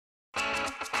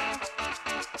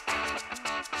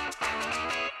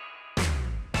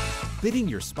Bidding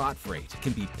your spot freight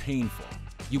can be painful.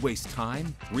 You waste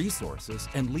time, resources,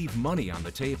 and leave money on the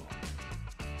table.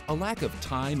 A lack of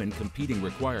time and competing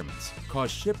requirements cause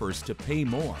shippers to pay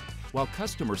more, while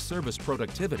customer service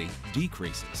productivity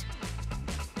decreases.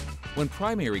 When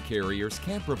primary carriers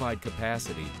can't provide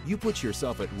capacity, you put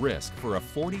yourself at risk for a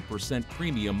 40%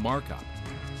 premium markup.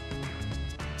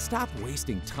 Stop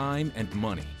wasting time and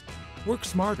money. Work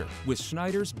smarter with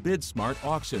Schneider's BidSmart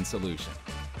Auction solution.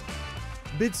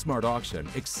 BidSmart Auction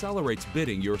accelerates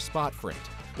bidding your spot freight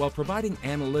while providing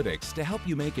analytics to help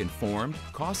you make informed,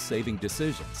 cost-saving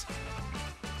decisions.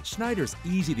 Schneider's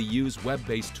easy-to-use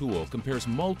web-based tool compares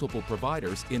multiple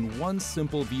providers in one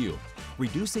simple view,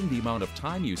 reducing the amount of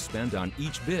time you spend on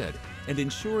each bid and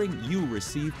ensuring you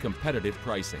receive competitive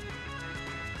pricing.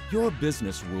 Your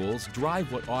business rules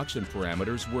drive what auction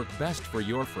parameters work best for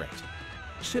your freight.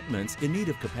 Shipments in need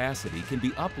of capacity can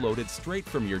be uploaded straight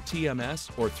from your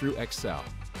TMS or through Excel.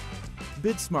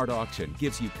 BidSmart Auction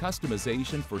gives you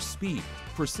customization for speed,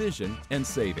 precision, and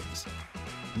savings.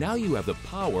 Now you have the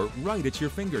power right at your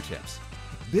fingertips.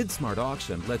 BidSmart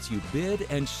Auction lets you bid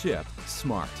and ship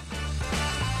smart.